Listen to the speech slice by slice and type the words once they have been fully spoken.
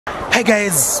Hi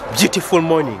guys, beautiful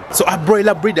morning. So our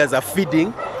broiler breeders are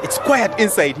feeding. It's quiet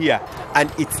inside here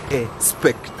and it's a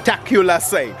spectacular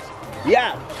sight.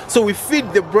 Yeah, so we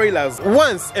feed the broilers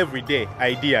once every day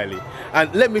ideally,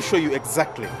 and let me show you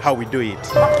exactly how we do it.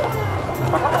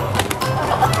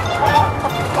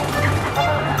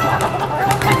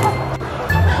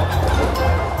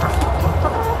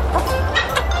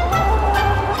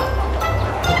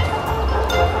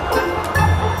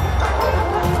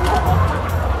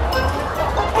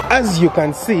 As you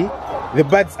can see, the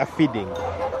birds are feeding.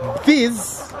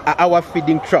 These are our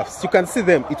feeding troughs. You can see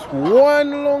them. It's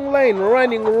one long line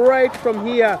running right from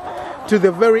here to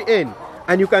the very end.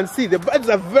 And you can see the birds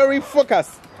are very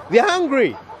focused. They're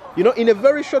hungry. You know, in a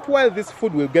very short while, this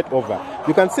food will get over.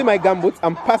 You can see my gumboots.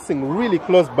 I'm passing really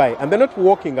close by and they're not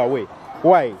walking away.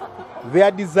 Why?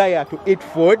 Their desire to eat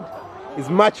food is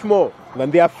much more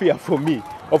than their fear for me.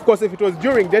 Of course, if it was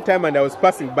during daytime and I was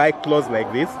passing by close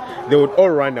like this, they would all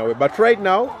run away. But right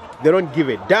now, they don't give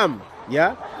a damn.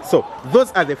 Yeah? So,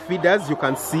 those are the feeders you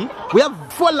can see. We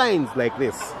have 4 lines like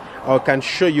this. I can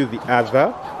show you the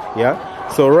other. Yeah?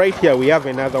 So, right here, we have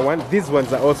another one. These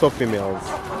ones are also females.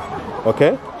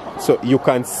 Okay? So, you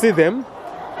can see them.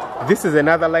 This is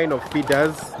another line of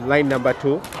feeders. Line number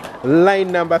 2.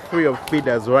 Line number 3 of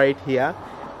feeders right here.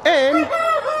 And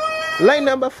line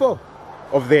number 4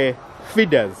 of the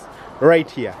feeders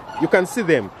right here. You can see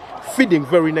them feeding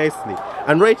very nicely,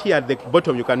 and right here at the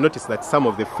bottom you can notice that some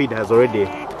of the feed has already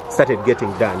started getting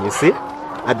done. You see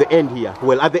at the end here,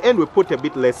 well, at the end we put a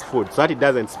bit less food so that it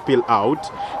doesn't spill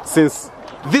out, since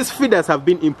these feeders have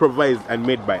been improvised and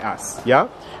made by us. Yeah,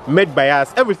 made by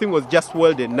us. Everything was just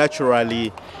welded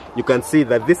naturally. You can see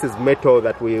that this is metal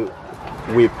that we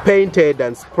painted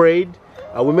and sprayed.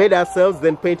 We made ourselves,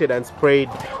 then painted and sprayed.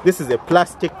 This is a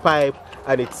plastic pipe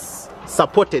and it's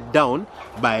supported down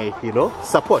by, you know,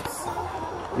 supports.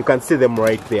 You can see them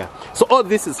right there. So all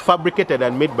this is fabricated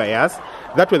and made by us.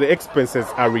 That way the expenses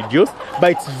are reduced,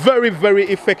 but it's very, very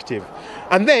effective.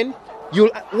 And then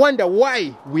you'll wonder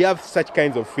why we have such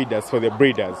kinds of feeders for the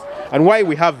breeders and why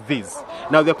we have these.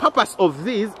 Now the purpose of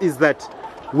these is that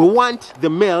we want the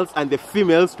males and the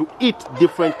females to eat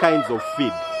different kinds of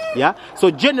feed. Yeah. So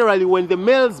generally when the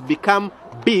males become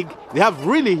big, they have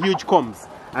really huge combs.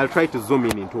 I'll try to zoom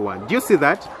in into one. Do you see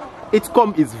that? Its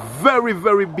comb is very,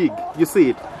 very big. You see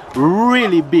it?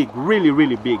 Really big, really,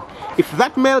 really big. If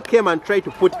that male came and tried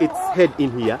to put its head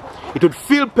in here, it would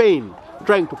feel pain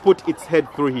trying to put its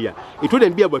head through here. It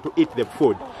wouldn't be able to eat the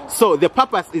food. So the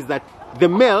purpose is that the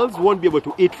males won't be able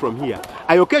to eat from here.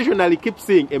 I occasionally keep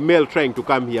seeing a male trying to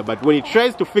come here, but when it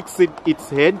tries to fix its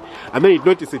head and then it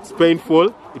notices it's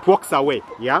painful, it walks away.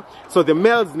 Yeah. So the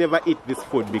males never eat this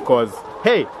food because,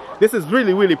 hey, this is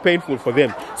really, really painful for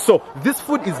them. So this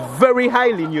food is very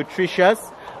highly nutritious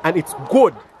and it's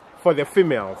good for the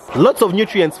females. Lots of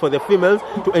nutrients for the females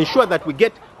to ensure that we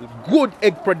get good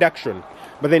egg production.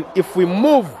 But then if we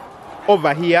move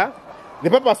over here, the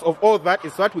purpose of all that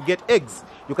is so that we get eggs.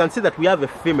 You can see that we have a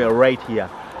female right here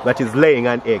that is laying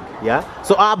an egg. Yeah.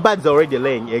 So our birds are already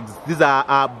laying eggs. These are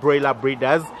our broiler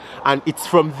breeders, and it's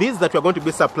from these that we're going to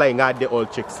be supplying our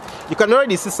day-old chicks. You can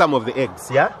already see some of the eggs.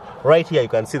 Yeah. Right here you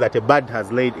can see that a bird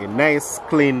has laid a nice,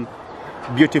 clean,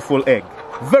 beautiful egg.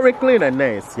 Very clean and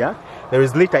nice. Yeah. There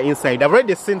is litter inside. I've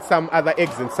already seen some other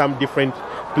eggs in some different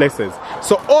places.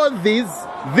 So all these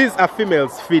are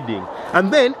females feeding,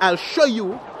 and then I'll show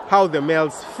you how the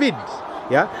males feed.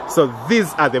 Yeah. So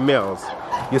these are the males.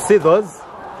 You see those?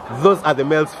 Those are the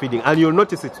males feeding, and you'll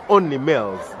notice it's only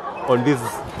males on these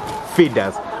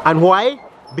feeders. And why?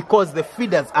 Because the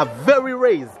feeders are very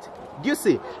raised. Do you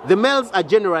see? The males are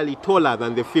generally taller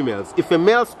than the females. If a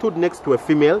male stood next to a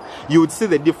female, you would see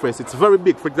the difference. It's very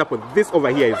big. For example, this over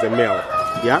here is a male.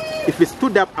 Yeah. If he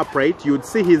stood up upright, you would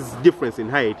see his difference in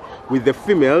height with the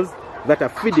females that are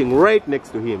feeding right next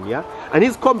to him. Yeah. And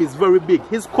his comb is very big.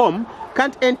 His comb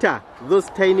can't enter those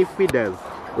tiny feeders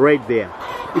right there.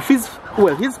 If he's,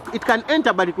 well, it can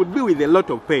enter, but it would be with a lot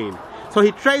of pain. So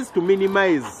he tries to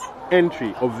minimize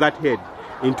entry of that head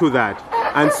into that.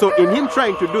 And so in him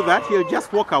trying to do that, he'll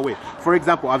just walk away. For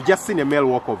example, I've just seen a male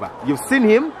walk over. You've seen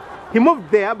him. He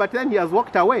moved there, but then he has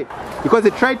walked away because he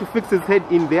tried to fix his head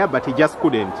in there, but he just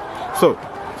couldn't. So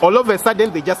all of a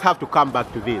sudden, they just have to come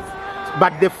back to this.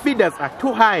 But the feeders are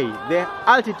too high. The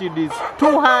altitude is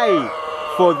too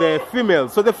high for the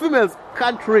females. So the females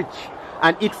can't reach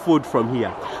and eat food from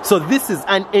here. So this is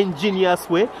an ingenious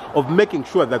way of making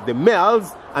sure that the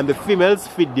males and the females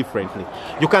feed differently.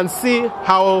 You can see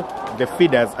how the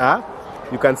feeders are.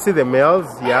 You can see the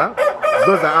males here.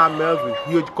 Those are our males with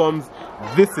huge combs.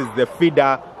 This is the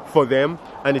feeder for them,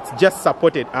 and it's just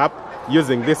supported up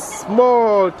using this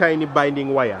small tiny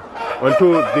binding wire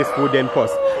onto this wooden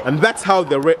post. And that's how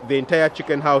the entire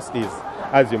chicken house is,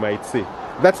 as you might see.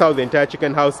 That's how the entire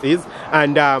chicken house is.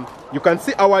 And you can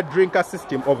see our drinker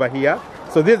system over here.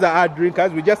 So these are our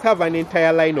drinkers. We just have an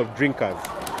entire line of drinkers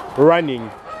running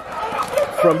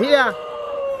from here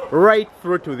right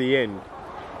through to the end.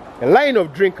 A line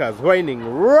of drinkers running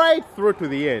right through to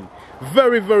the end.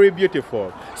 Very, very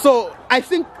beautiful. So I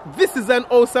think this is an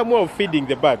awesome way of feeding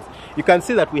the birds. You can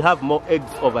see that we have more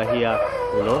eggs over here,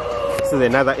 you know. This is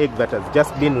another egg that has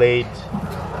just been laid.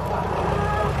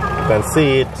 You can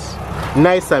see it.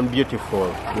 Nice and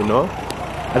beautiful, you know.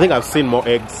 I think I've seen more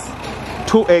eggs.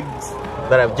 2 eggs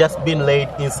that have just been laid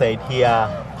inside here.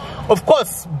 Of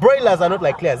course, broilers are not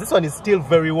like layers. This one is still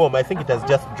very warm. I think it has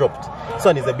just dropped. This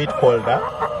one is a bit colder.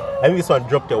 I think this one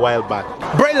dropped a while back.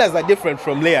 Broilers are different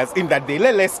from layers in that they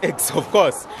lay less eggs, of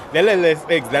course. They lay less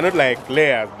eggs. They're not like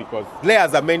layers because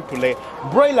layers are meant to lay.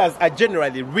 Broilers are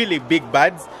generally really big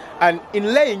birds. And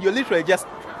in laying, you're literally just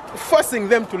forcing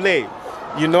them to lay.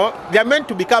 You know, they're meant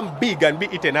to become big and be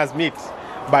eaten as meat.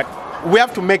 But we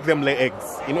have to make them lay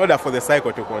eggs in order for the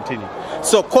cycle to continue.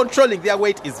 So controlling their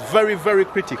weight is very, very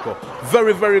critical.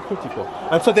 Very, very critical.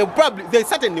 And so they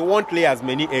certainly won't lay as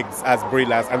many eggs as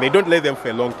broilers, and they don't lay them for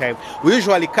a long time. We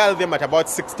usually cull them at about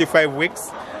 65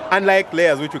 weeks, unlike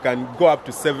layers which we can go up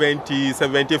to 70,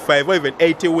 75, or even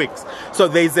 80 weeks. So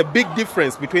there is a big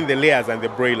difference between the layers and the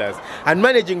broilers. And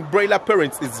managing broiler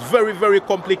parents is very, very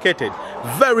complicated.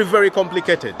 Very, very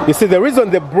complicated. You see, the reason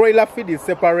the broiler feed is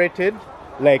separated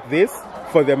like this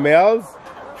for the males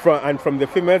and from the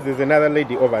females, there's another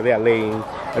lady over there laying,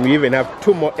 and we even have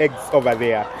 2 more eggs over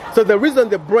there. So the reason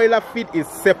the broiler feed is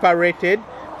separated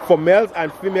for males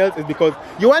and females is because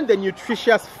you want the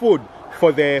nutritious food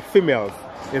for the females.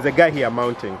 There's a guy here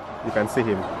mounting. You can see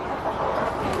him.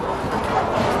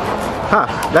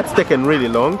 That's taken really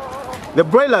long. The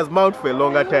broilers mount for a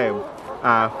longer time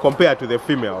compared to the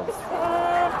females.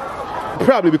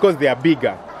 Probably because they are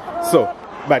bigger. So,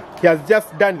 but he has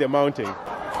just done the mounting.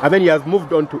 And then he has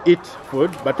moved on to eat food.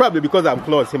 But probably because I'm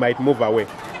close, he might move away.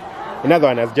 Another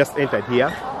one has just entered here.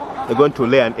 They're going to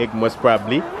lay an egg most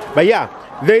probably. But yeah,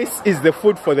 this is the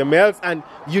food for the males. And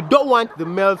you don't want the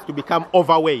males to become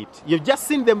overweight. You've just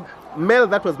seen the male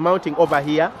that was mounting over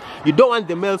here. You don't want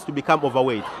the males to become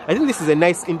overweight. I think this is a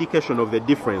nice indication of the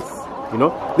difference. You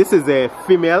know, this is a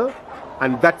female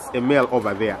and that's a male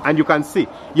over there. And you can see,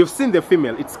 you've seen the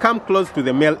female. It's come close to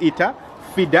the male eater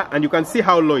feeder, and you can see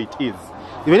how low it is.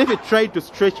 Even if it tried to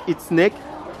stretch its neck,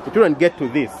 it wouldn't get to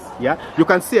this. Yeah, you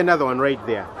can see another one right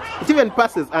there. It even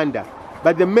passes under,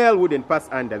 but the male wouldn't pass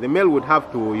under. The male would have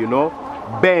to, you know,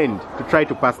 bend to try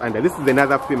to pass under. This is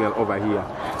another female over here.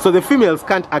 So the females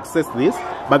can't access this,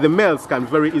 but the males can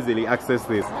very easily access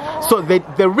this. So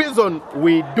the reason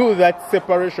we do that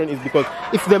separation is because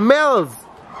if the males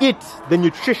eat the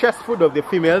nutritious food of the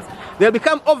females, they'll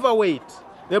become overweight.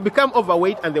 They'll become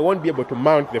overweight and they won't be able to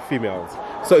mount the females.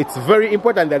 So it's very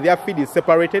important that their feed is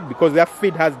separated because their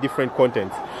feed has different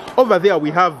contents. Over there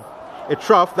we have a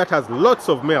trough that has lots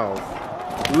of males.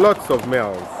 Lots of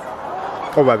males.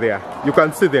 Over there. You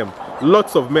can see them.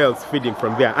 Lots of males feeding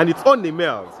from there. And it's only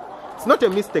males. It's not a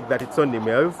mistake that it's only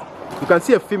males. You can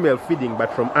see a female feeding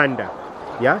but from under.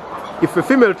 Yeah? If a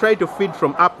female tried to feed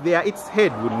from up there, its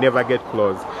head would never get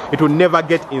close. It would never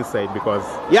get inside because,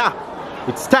 yeah,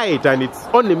 it's tight and it's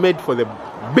only made for the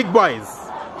big boys.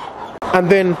 And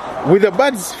then with the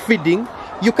birds feeding,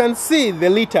 you can see the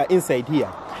litter inside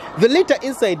here. The litter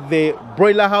inside the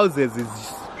broiler houses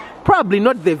is probably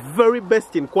not the very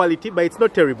best in quality, but it's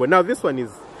not terrible. Now this one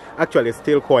is actually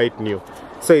still quite new.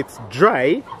 So it's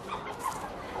dry.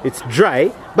 It's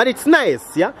dry, but it's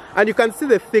nice, yeah? And you can see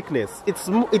the thickness.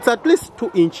 It's at least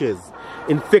 2 inches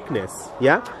in thickness,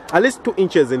 yeah? At least 2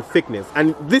 inches in thickness.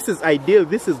 And this is ideal,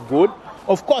 this is good.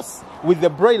 Of course, with the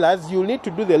broilers, you'll need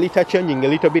to do the litter changing a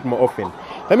little bit more often.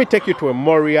 Let me take you to a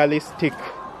more realistic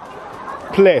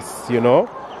place, you know,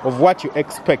 of what you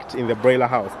expect in the broiler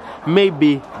house.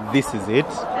 Maybe this is it.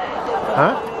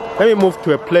 Let me move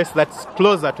to a place that's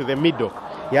closer to the middle.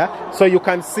 Yeah, so you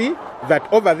can see that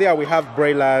over there we have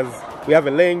broilers, we have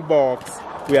a laying box,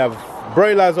 we have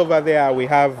broilers over there, we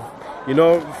have, you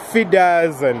know,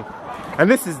 feeders, and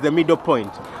this is the middle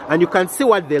point. And you can see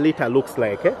what the litter looks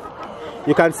like.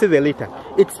 You can see the litter.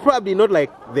 It's probably not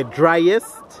like the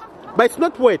driest, but it's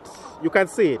not wet. You can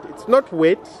see it. It's not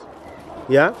wet.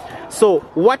 Yeah. So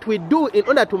what we do in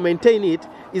order to maintain it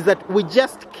is that we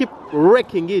just keep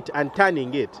raking it and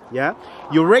turning it. Yeah,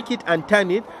 you rake it and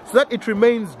turn it so that it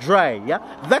remains dry. Yeah,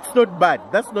 that's not bad.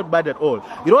 That's not bad at all.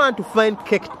 You don't want to find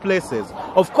caked places.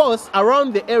 Of course,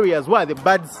 around the areas where the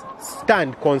birds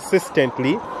stand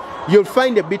consistently, you'll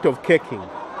find a bit of caking.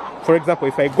 For example,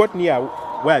 if I got near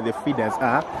where the feeders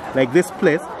are, like this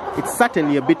place, it's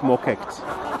certainly a bit more caked.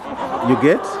 You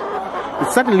get?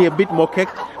 It's certainly a bit more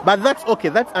caked, but that's okay,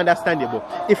 that's understandable.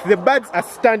 If the birds are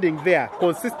standing there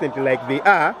consistently like they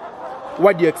are,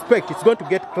 what do you expect? It's going to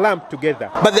get clamped together.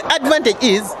 But the advantage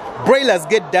is, broilers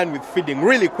get done with feeding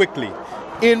really quickly.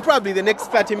 In probably the next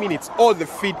 30 minutes, all the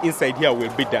feed inside here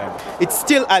will be done. It's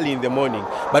still early in the morning,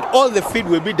 but all the feed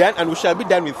will be done and we shall be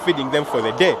done with feeding them for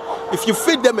the day. If you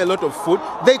feed them a lot of food,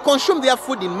 they consume their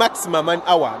food in maximum an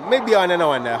hour, maybe an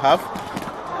hour and a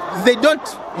half. They don't,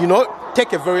 you know,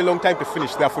 take a very long time to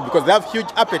finish their food because they have huge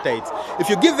appetites. If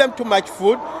you give them too much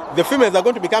food, the females are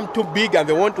going to become too big and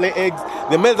they won't lay eggs.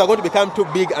 The males are going to become too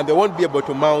big and they won't be able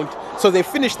to mount. So they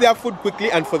finish their food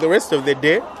quickly and for the rest of the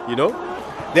day, you know,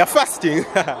 they are fasting.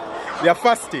 They are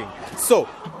fasting. So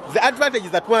the advantage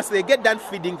is that once they get done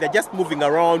feeding, they're just moving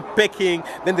around, pecking,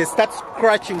 then they start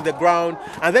scratching the ground,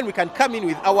 and then we can come in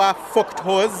with our forked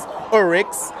hose or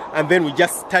rakes, and then we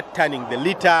just start turning the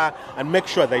litter and make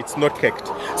sure that it's not caked.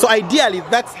 So ideally,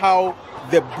 that's how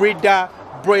the breeder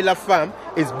broiler farm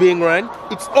is being run.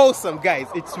 It's awesome, guys.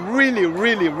 It's really,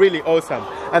 really, really awesome.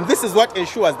 And this is what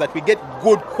ensures that we get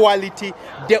good quality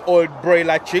day-old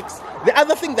broiler chicks. The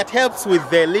other thing that helps with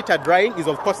the litter drying is,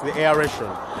 of course, the aeration.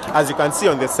 As you can see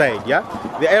on the side, yeah?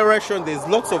 The aeration, there's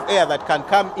lots of air that can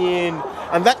come in,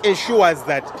 and that ensures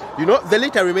that, you know, the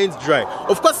litter remains dry.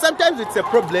 Of course, sometimes it's a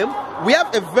problem. We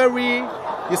have a very,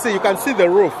 you see, you can see the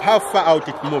roof, how far out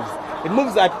it moves. It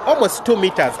moves at almost 2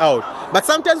 meters out. But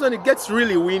sometimes when it gets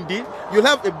really windy, you'll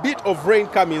have a bit of rain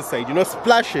come inside, you know,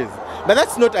 splashes. But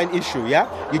that's not an issue, yeah?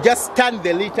 You just turn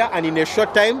the litter and in a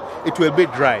short time, it will be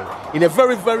dry. In a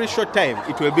very, very short time,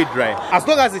 it will be dry. As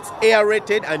long as it's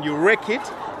aerated and you rake it,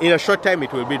 in a short time,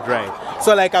 it will be dry.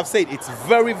 So like I've said, it's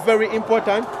very, very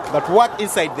important that what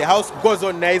inside the house goes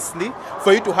on nicely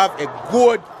for you to have a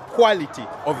good quality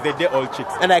of the day-old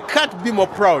chicks. And I can't be more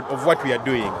proud of what we are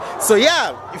doing. So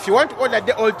yeah, if you want to order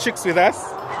day-old chicks with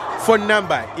us, phone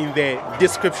number in the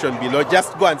description below.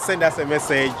 Just go and send us a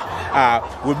message.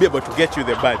 We'll be able to get you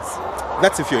the birds.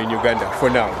 That's if you're in Uganda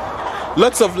for now.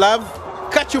 Lots of love.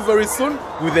 Catch you very soon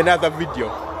with another video.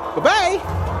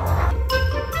 Bye-bye.